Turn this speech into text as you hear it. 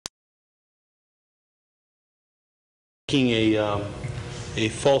Making a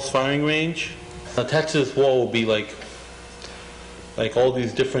false firing range. Attached to this wall will be like all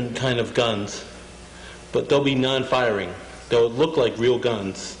these different kind of guns, but they'll be non-firing. They'll look like real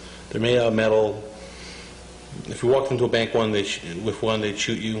guns. They're made out of metal. If you walked into a bank with one, they'd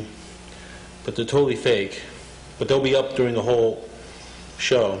shoot you. But they're totally fake. But they'll be up during the whole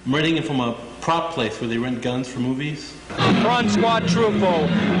show. I'm renting it from a prop place where they rent guns for movies. Crime Squad Truffaut.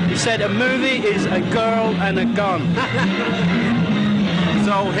 He said a movie is a girl and a gun.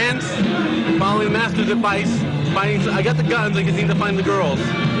 So hence, following the master's advice, I got the guns, I just need to find the girls.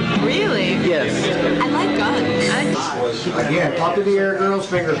 Really? Yes. I like guns. Again, top of the air, girls,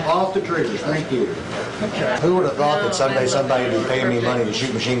 fingers off the triggers. Thank you. Who would have thought that someday somebody would be paying me money to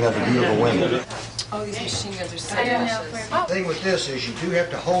shoot machine guns at beautiful women? Oh, these machine guns are so precious. The thing with this is you do have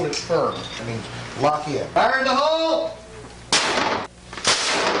to hold it firm. I mean, lock in. Fire in the hole!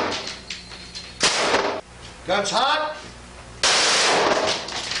 Guns hot?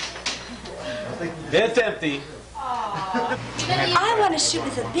 It's empty. I want to shoot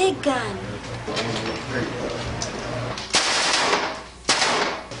with a big gun.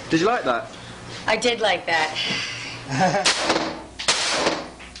 Did you like that? I did like that.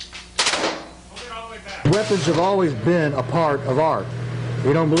 Weapons have always been a part of art. If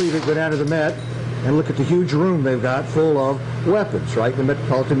you don't believe it, go down to the Met and look at the huge room they've got full of weapons, right? The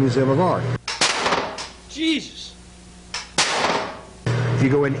Metropolitan Museum of Art. Jesus. If you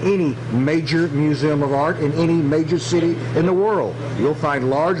go in any major museum of art in any major city in the world, you'll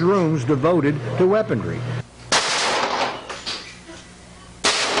find large rooms devoted to weaponry.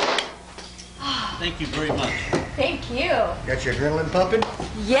 Thank you very much. Thank you. Got your adrenaline pumping?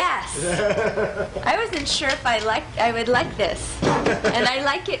 Yes. I wasn't sure if I would like this, and I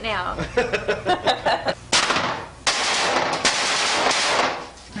like it now.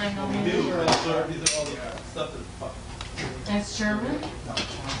 That's German?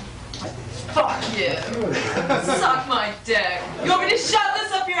 Fuck you. Suck my dick. You want me to shove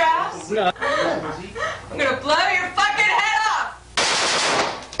this up your ass? No. I'm gonna blow your fucking head off!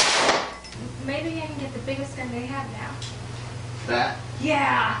 Maybe I can get the biggest gun they have now. That?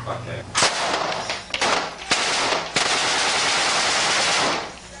 Yeah. Okay.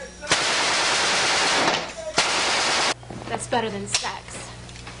 That's better than sex.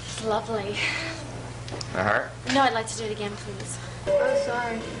 It's lovely. Alright. No, I'd like to do it again, please. Oh,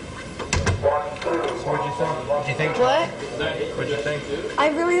 sorry. So what'd you think? What'd you think? What? What'd you think? I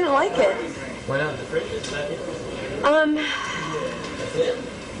really didn't like it. Why not?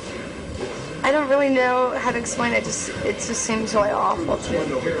 I don't really know how to explain it. It just seems really awful to me.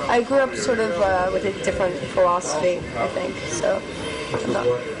 I grew up sort of with a different philosophy, I think. So,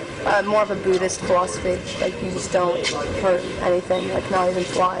 more of a Buddhist philosophy. Like you just don't hurt anything, like not even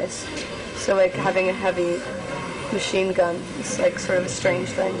flies. So like having a heavy machine gun is like sort of a strange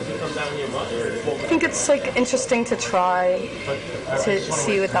thing. I think it's like interesting to try to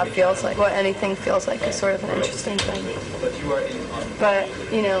see what that feels like, what anything feels like is sort of an interesting thing. But,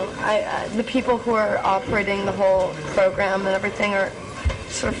 you know, the people who are operating the whole program and everything are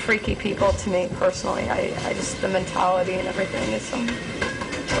sort of freaky people to me personally. I just, the mentality and everything is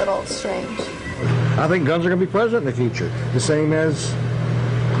a little strange. I think guns are going to be present in the future, the same as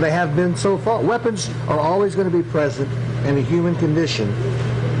they have been so far. Weapons are always going to be present in the human condition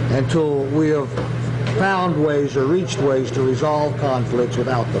until we have found ways or reached ways to resolve conflicts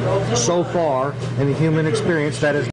without them. So far, in the human experience, that is